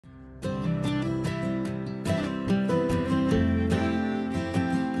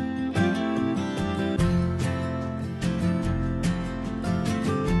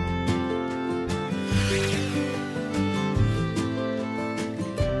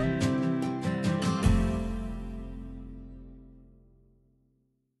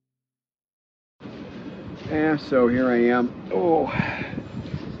Yeah, so here I am. Oh,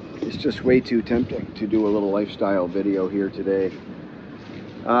 it's just way too tempting to do a little lifestyle video here today.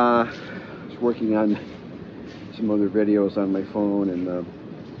 I was working on some other videos on my phone, and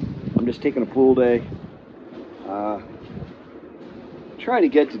I'm just taking a pool day. Trying to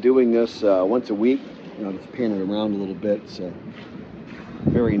get to doing this once a week. Just pan it around a little bit. It's a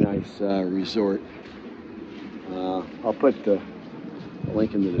very nice resort. I'll put the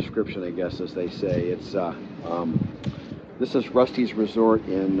link in the description, I guess, as they say. It's this is Rusty's Resort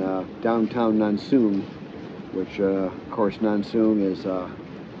in downtown Nansoon, which, of course, Nansoon is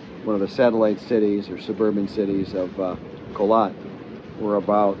one of the satellite cities or suburban cities of Kolat. We're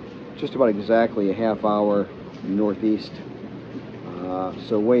just about exactly a half hour northeast,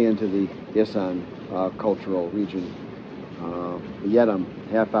 so way into the Isan cultural region. Yet I'm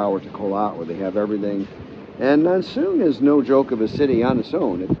half hour to Kolat, where they have everything. And Nansoon is no joke of a city on its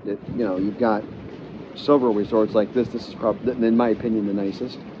own. You've got several resorts like this. This is probably, in my opinion, the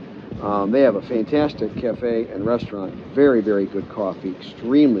nicest. They have a fantastic cafe and restaurant, very, very good coffee,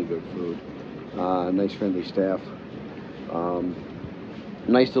 extremely good food, nice friendly staff.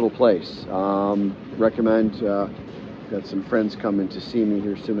 Nice little place. Recommend. Got some friends coming to see me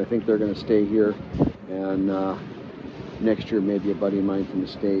here soon. I think they're going to stay here, and next year maybe a buddy of mine from the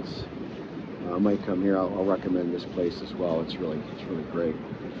States might come here. I'll recommend this place as well. It's really great.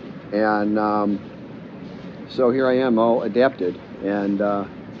 And so here I am, all adapted, and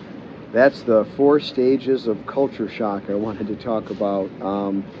that's the 4 stages of culture shock I wanted to talk about.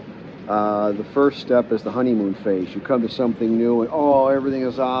 The first step is the honeymoon phase. You come to something new, and oh, everything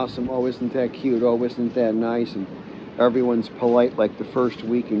is awesome. Oh, isn't that cute? Oh, isn't that nice? And everyone's polite, like the first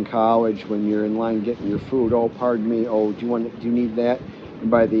week in college when you're in line getting your food. Oh, pardon me. Oh, do you need that? And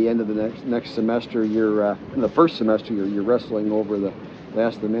by the end of the next semester, in the first semester, you're wrestling over the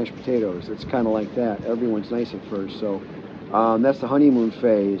last of the mashed potatoes. It's kind of like that. Everyone's nice at first. So that's the honeymoon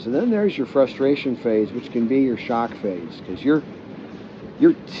phase. And then there's your frustration phase, which can be your shock phase, because you're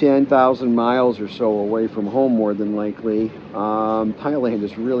 10,000 miles or so away from home, more than likely. Thailand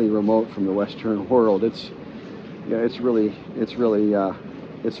is really remote from the Western world. It's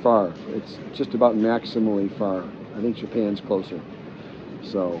far. It's just about maximally far. I think Japan's closer.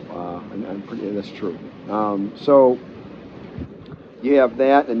 So that's true. So you have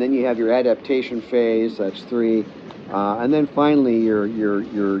that, and then you have your adaptation phase. That's 3. And then finally your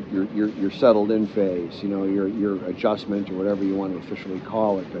settled in phase, your adjustment, or whatever you want to officially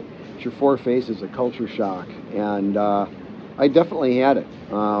call it. But it's your 4 phases of culture shock, and I definitely had it.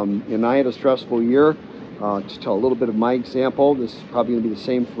 And I had a stressful year. To tell a little bit of my example, this is probably going to be the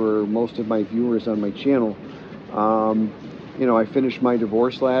same for most of my viewers on my channel. I finished my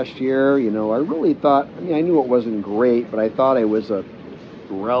divorce last year. I really thought, I knew it wasn't great, but I thought I was a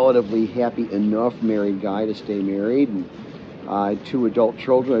relatively happy enough married guy to stay married, and I had 2 adult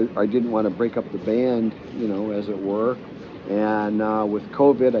children. I didn't want to break up the band, as it were. And with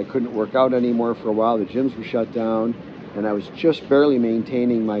COVID, I couldn't work out anymore for a while. The gyms were shut down, and I was just barely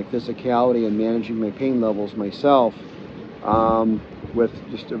maintaining my physicality and managing my pain levels myself, with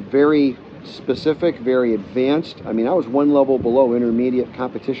just a very specific, very advanced. I was 1 level below intermediate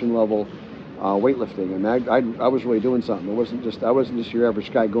competition level weightlifting, and I was really doing something. I wasn't just your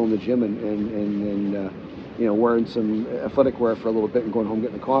average guy going to the gym and wearing some athletic wear for a little bit and going home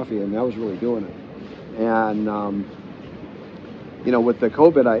getting a coffee. I was really doing it. And with the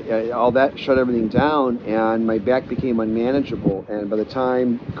COVID, all that shut everything down, and my back became unmanageable. And by the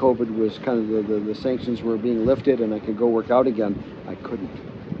time COVID was kind of the sanctions were being lifted and I could go work out again, I couldn't.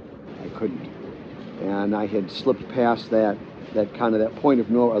 And I had slipped past that literal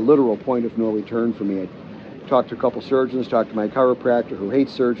point of no return for me. I talked to a couple surgeons, talked to my chiropractor who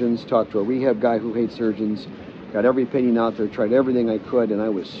hates surgeons, talked to a rehab guy who hates surgeons, got every opinion out there, tried everything I could, and I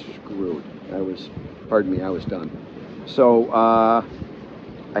was screwed. I was done. So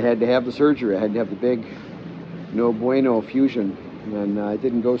I had to have the surgery. I had to have the big no bueno fusion, and it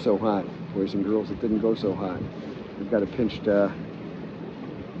didn't go so hot. Boys and girls, it didn't go so hot. I've got a pinched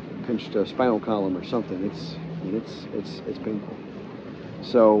spinal column or something. It's painful.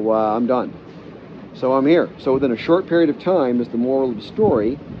 So I'm done. So I'm here. So within a short period of time, is the moral of the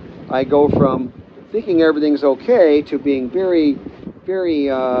story, I go from thinking everything's okay to being very, very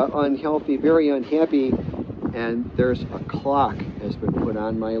unhealthy, very unhappy, and there's a clock has been put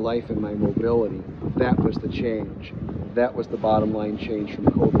on my life and my mobility. That was the change. That was the bottom line change from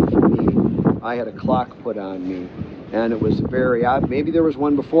COVID for me. I had a clock put on me, and it was very odd. Maybe there was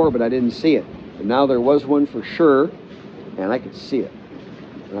one before, but I didn't see it. But now there was one for sure, and I could see it.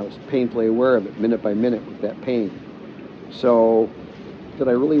 And I was painfully aware of it, minute by minute, with that pain. So that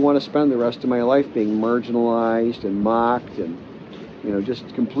I really want to spend the rest of my life being marginalized and mocked and,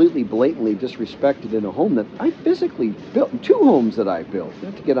 just completely blatantly disrespected in a home that I physically built, two homes that I built,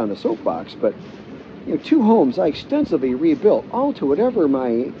 not to get on a soapbox, but, two homes I extensively rebuilt, all to whatever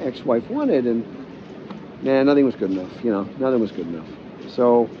my ex-wife wanted, and, man, nothing was good enough, nothing was good enough.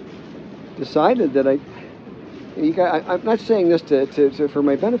 So, decided that I'm not saying this to for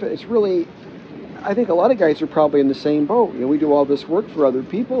my benefit, it's really, I think a lot of guys are probably in the same boat. We do all this work for other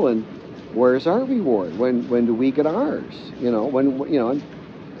people, and where's our reward? When do we get ours? I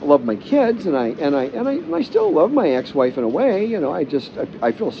love my kids, and I still love my ex-wife in a way.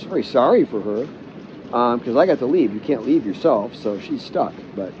 I feel very sorry for her because I got to leave. You can't leave yourself, so she's stuck.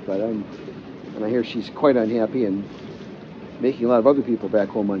 But I hear she's quite unhappy and making a lot of other people back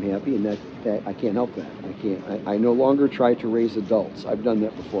home unhappy, and that I can't help that. I no longer try to raise adults. I've done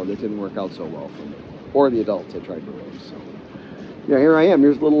that before. That didn't work out so well for me, or the adults I tried to raise. So, here I am.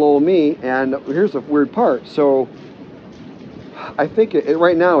 Here's little old me, and here's the weird part. So, I think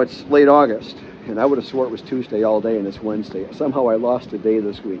right now it's late August, and I would have swore it was Tuesday all day, and it's Wednesday. Somehow I lost a day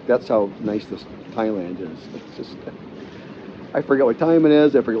this week. That's how nice this Thailand is. It's just, I forget what time it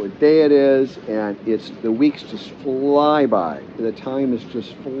is, I forget what day it is, and the weeks just fly by. The time is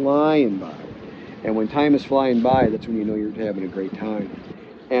just flying by. And when time is flying by, that's when you know you're having a great time.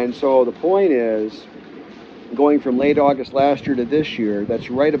 And so the point is, going from late August last year to this year,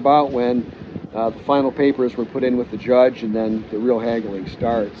 that's right about when the final papers were put in with the judge, and then the real haggling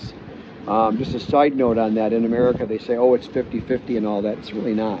starts. Just a side note on that, in America they say, oh, it's 50-50 and all that. It's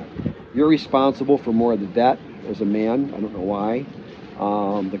really not. You're responsible for more of the debt as a man. I don't know why.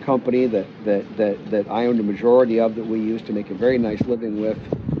 The company that I owned a majority of, that we used to make a very nice living with,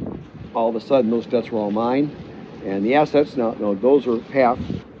 all of a sudden those debts were all mine. And the assets, no, those are half.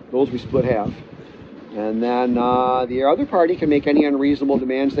 Those we split half. And then the other party can make any unreasonable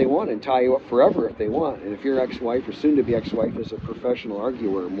demands they want and tie you up forever if they want. And if your ex-wife or soon-to-be ex-wife is a professional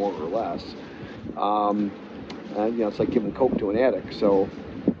arguer, more or less, it's like giving coke to an addict. So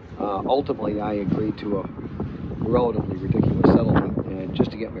ultimately, I agreed to a relatively ridiculous settlement, and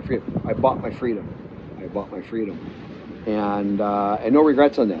just to get my freedom. I bought my freedom. And no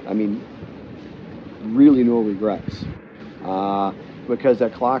regrets on that. I mean, really no regrets, because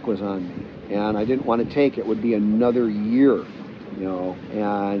that clock was on me. And I didn't want to take it. Would be another year,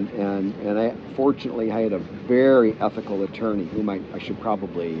 and fortunately I had a very ethical attorney whom I should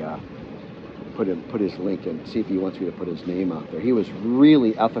probably put his link in, see if he wants me to put his name out there. He was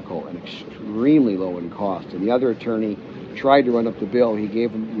really ethical and extremely low in cost. And the other attorney tried to run up the bill. He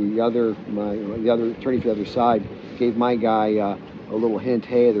gave him the other attorney for the other side gave my guy a little hint.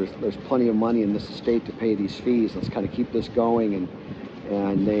 Hey, there's plenty of money in this estate to pay these fees. Let's kind of keep this going.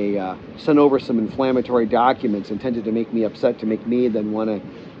 And they sent over some inflammatory documents intended to make me upset, to make me then want to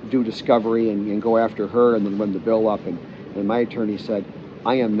do discovery and go after her and then run the bill up. And my attorney said,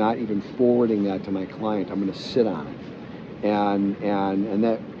 I am not even forwarding that to my client. I'm going to sit on it. And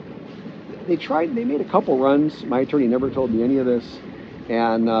that they made a couple runs. My attorney never told me any of this.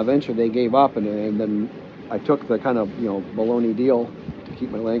 And eventually they gave up. And then I took the kind of, baloney deal, to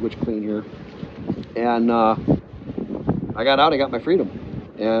keep my language clean here. And I got out, I got my freedom.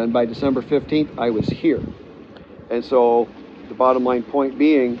 And by December 15th, I was here. And so the bottom line point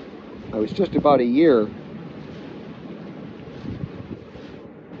being, I was just about a year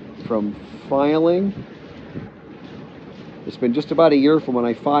from filing. It's been just about a year from when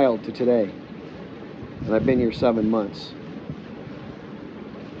I filed to today. And I've been here 7 months.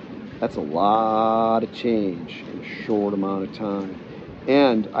 That's a lot of change in a short amount of time.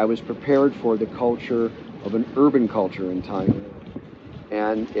 And I was prepared for the culture of an urban culture in Thailand.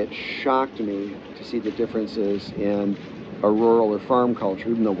 And it shocked me to see the differences in a rural or farm culture,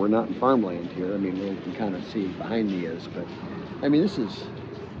 even though we're not in farmland here. I mean, you can kind of see behind me is, but I mean, this is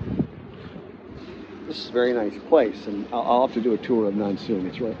a very nice place, and I'll have to do a tour of Nonsoon.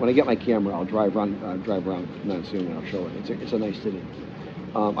 It's right, when I get my camera, I'll drive around Nonsoon and I'll show it. It's a nice city.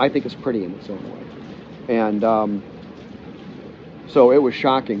 I think it's pretty in its own way. And so it was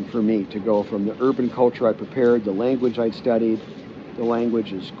shocking for me to go from the urban culture I prepared, the language I'd studied. The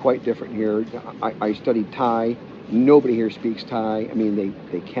language is quite different here. I studied Thai. Nobody here speaks Thai. I mean,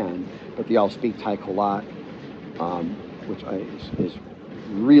 they can, but they all speak Thai Kalat, which is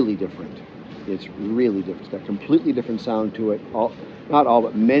really different. It's really different. It's got a completely different sound to it. Not all,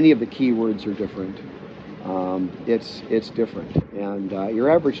 but many of the key words are different. It's different. And your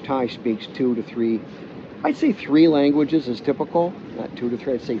average Thai speaks 2 to 3. I'd say 3 languages is typical. Not 2 to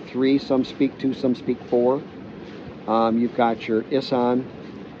 3. I'd say 3. Some speak 2. Some speak 4. You've got your Isan,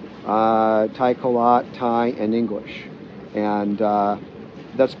 Thai Kalat, Thai, and English. And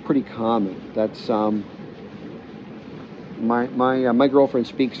that's pretty common. That's my girlfriend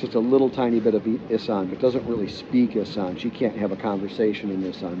speaks just a little tiny bit of Isan, but doesn't really speak Isan. She can't have a conversation in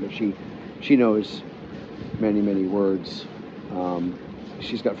Isan, but she knows many words.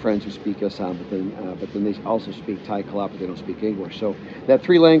 She's got friends who speak Isan, but then they also speak Thai Kalat, but they don't speak English. So that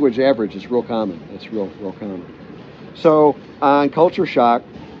 3 language average is real common. It's real common. So on culture shock,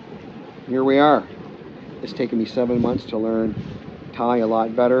 here we are. It's taken me 7 months to learn Thai a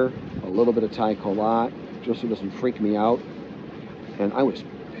lot better, a little bit of Thai Kalat, just so it doesn't freak me out. And I was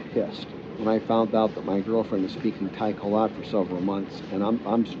pissed when I found out that my girlfriend was speaking Thai Kalat for several months, and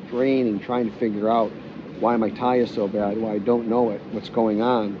I'm straining, trying to figure out why my Thai is so bad, why I don't know it, what's going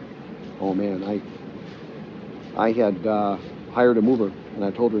on. Oh man, I had hired a mover, and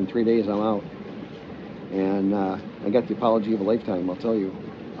I told her in 3 days I'm out. And I got the apology of a lifetime, I'll tell you.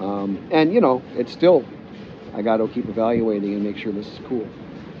 And you know, it's still, I got to keep evaluating and make sure this is cool,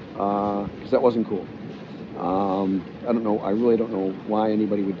 because that wasn't cool. I don't know, I really don't know why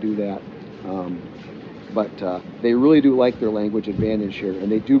anybody would do that. But they really do like their language advantage here,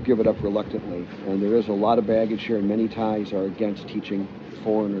 and they do give it up reluctantly. And there is a lot of baggage here, and many Thais are against teaching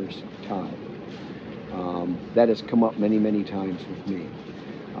foreigners Thai. That has come up many times with me.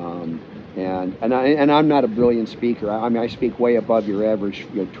 And I'm not a brilliant speaker. I mean, I speak way above your average,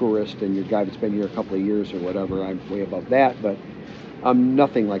 tourist and your guy that's been here a couple of years or whatever. I'm way above that, but I'm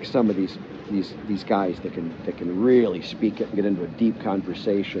nothing like some of these guys that can really speak it and get into a deep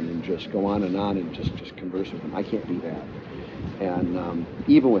conversation and just go on and just converse with them. I can't do that. And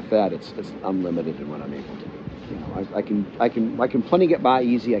even with that, it's unlimited in what I'm able to do. I can plenty get by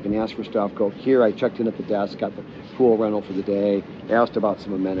easy. I can ask for stuff. Go here. I checked in at the desk, got the pool rental for the day, asked about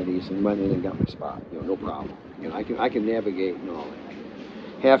some amenities, and went in and got my spot. No problem. I can navigate and all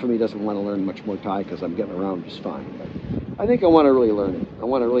that. Half of me doesn't want to learn much more Thai because I'm getting around just fine. But I think I want to really learn it. I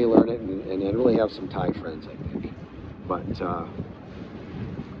want to really learn it and really have some Thai friends, I think. But so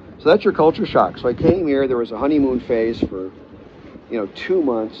that's your culture shock. So I came here. There was a honeymoon phase for 2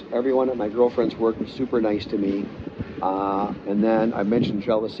 months. Everyone at my girlfriend's work was super nice to me. And then I mentioned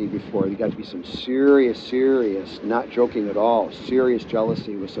jealousy before. There got to be some serious, not joking at all, serious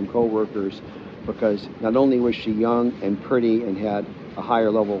jealousy with some coworkers, because not only was she young and pretty and had a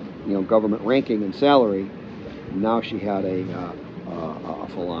higher level, government ranking and salary, now she had a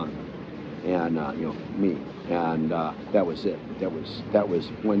Falan, and me, and that was it. That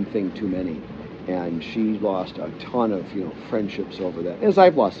was one thing too many. And she lost a ton of friendships over that, as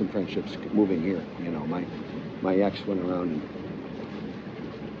I've lost some friendships moving here. My ex went around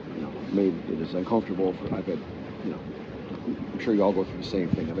and made it as uncomfortable for. I've had I'm sure you all go through the same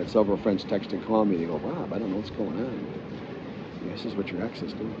thing. I've had several friends text and call me. They go, Rob, I don't know what's going on. This is what your ex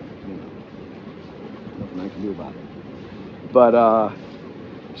is doing. Nothing I can do about it. But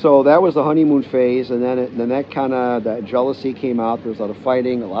so that was the honeymoon phase, and then that jealousy came out. There was a lot of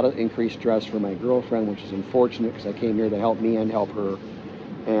fighting, a lot of increased stress for my girlfriend, which is unfortunate because I came here to help me and help her.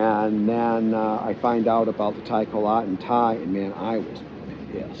 And then I find out about the Thai Kalat and Thai, and man, I was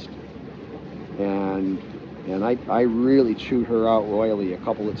pissed. And I really chewed her out royally a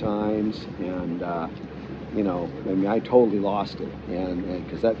couple of times, and I totally lost it, and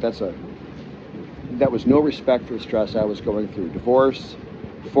because that was no respect for the stress I was going through. Divorce,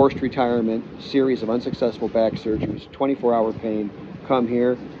 forced retirement, series of unsuccessful back surgeries, 24-hour pain. Come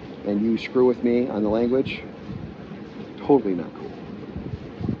here and you screw with me on the language. Totally not cool.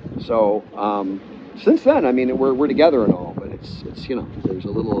 So since then, we're together and all, but it's there's a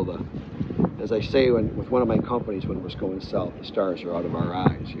little of a, as I say with one of my companies when it was going south, the stars are out of our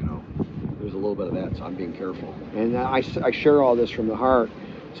eyes. There's a little bit of that, so I'm being careful. And I share all this from the heart,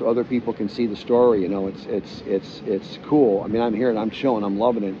 so other people can see the story. It's cool. I'm here and I'm chilling. I'm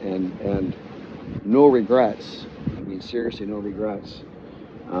loving it, and no regrets. Seriously, no regrets.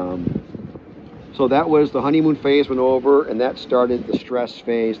 So that was the honeymoon phase went over, and that started the stress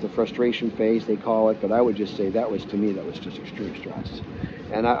phase, the frustration phase they call it. But I would just say that was just extreme stress.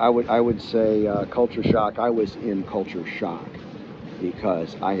 And I would say culture shock. I was in culture shock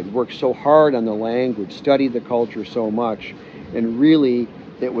because I had worked so hard on the language, studied the culture so much, and really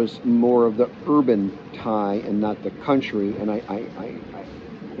it was more of the urban Thai and not the country. And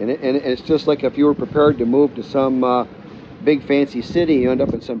it's just like if you were prepared to move to some big fancy city, you end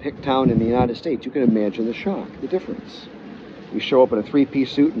up in some hick town in the United States. You can imagine the shock, the difference. You show up in a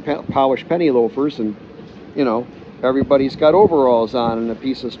 3-piece suit and polished penny loafers, and everybody's got overalls on and a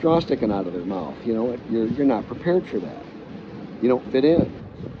piece of straw sticking out of their mouth. You're not prepared for that. You don't fit in.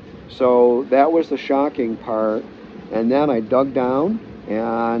 So that was the shocking part. And then I dug down,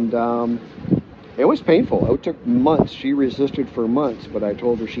 and It was painful. It took months. She resisted for months, but I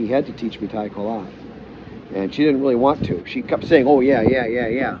told her she had to teach me Thai Kalat. And she didn't really want to. She kept saying, oh, yeah, yeah, yeah,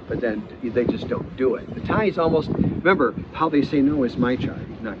 yeah. But then they just don't do it. The Thai is almost, remember, how they say no is my chai,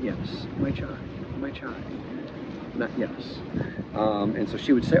 not yes. My chai, not yes. And so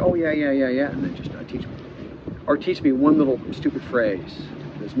she would say, oh, yeah, yeah, yeah, yeah, and then just not teach me. Or teach me one little stupid phrase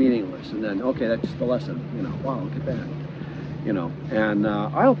that's meaningless. And then, okay, that's the lesson. You know, wow, look at that. You know, and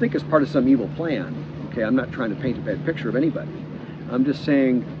I don't think it's part of some evil plan. Okay, I'm not trying to paint a bad picture of anybody. I'm just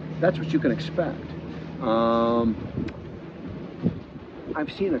saying that's what you can expect. I've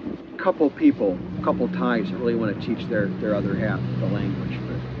seen a couple Thais that really want to teach their other half the language,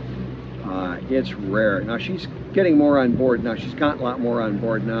 but it's rare. Now she's getting more on board now. She's gotten a lot more on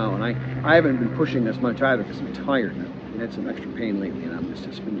board now, and I haven't been pushing as much either because I'm tired. I had some extra pain lately, and I'm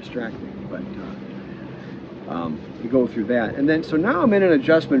just been distracted. But you go through that, and then so now I'm in an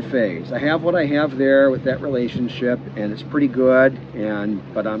adjustment phase. I have what I have there with that relationship, and it's pretty good.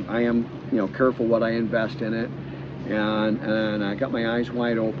 But I am careful what I invest in it, and I got my eyes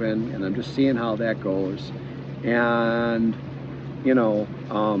wide open, and I'm just seeing how that goes. And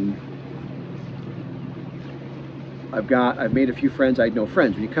I've made a few friends. I had no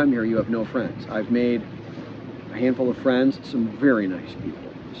friends. When you come here, you have no friends. I've made a handful of friends, some very nice people,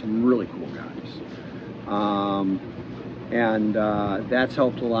 some really cool guys. And that's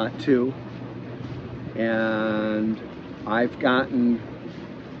helped a lot too. And I've gotten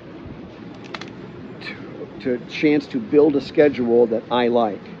to chance to build a schedule that I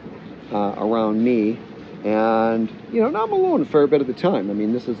like around me. And now I'm alone a fair bit of the time. I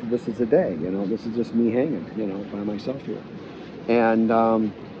mean, this is a day. This is just me hanging, by myself here. And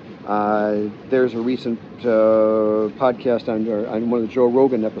there's a recent podcast on one of the Joe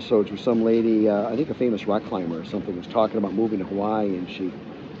Rogan episodes where some lady, I think a famous rock climber or something, was talking about moving to Hawaii, and she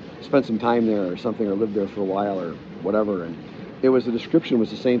spent some time there or something, or lived there for a while or whatever. And the description was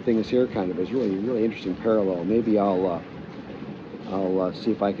the same thing as here, kind of. It was really, really interesting parallel. Maybe I'll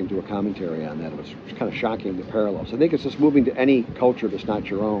see if I can do a commentary on that. It was kind of shocking, the parallels. I think it's just moving to any culture that's not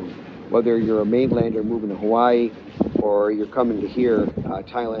your own. Whether you're a mainlander moving to Hawaii, or you're coming to here,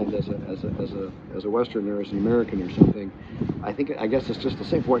 Thailand as a Westerner, as an American or something, I guess it's just the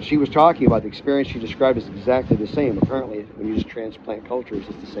same. What she was talking about, the experience she described is exactly the same. Apparently, when you just transplant cultures,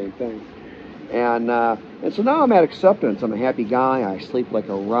 it's the same thing. And so now I'm at acceptance. I'm a happy guy. I sleep like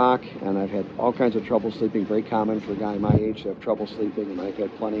a rock, and I've had all kinds of trouble sleeping. Very common for a guy my age to have trouble sleeping, and I've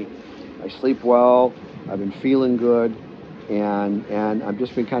had plenty. I sleep well. I've been feeling good. And I've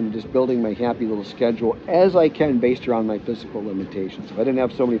just been kind of just building my happy little schedule as I can, based around my physical limitations. If I didn't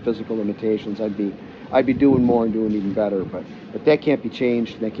have so many physical limitations, I'd be doing more and doing even better. But that can't be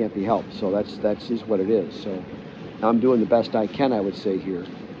changed. That can't be helped. So that's just what it is. So I'm doing the best I can, I would say, here.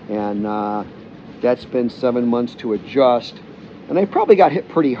 And that's been 7 months to adjust. And I probably got hit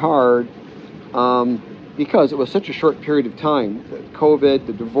pretty hard because it was such a short period of time. The COVID,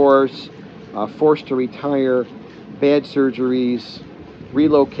 the divorce, forced to retire, bad surgeries,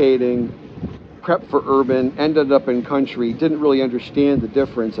 relocating, prep for urban, ended up in country, didn't really understand the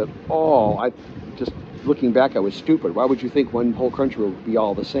difference at all. Looking back, I was stupid. Why would you think one whole country would be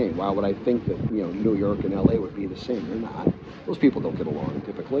all the same? Why would I think that New York and LA would be the same? They're not. Those people don't get along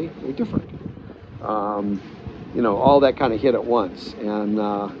typically. They're different. All that kind of hit at once, and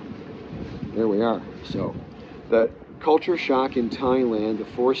there we are. So the culture shock in Thailand, the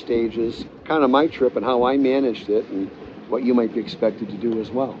 4 stages, kind of my trip and how I managed it, and what you might be expected to do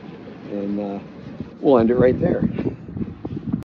as well. And we'll end it right there.